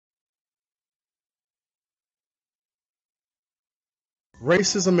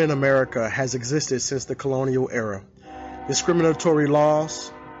Racism in America has existed since the colonial era. Discriminatory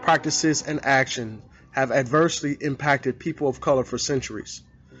laws, practices, and action have adversely impacted people of color for centuries.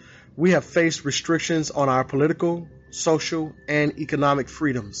 We have faced restrictions on our political, social, and economic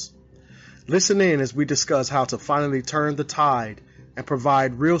freedoms. Listen in as we discuss how to finally turn the tide and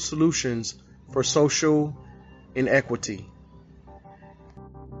provide real solutions for social inequity.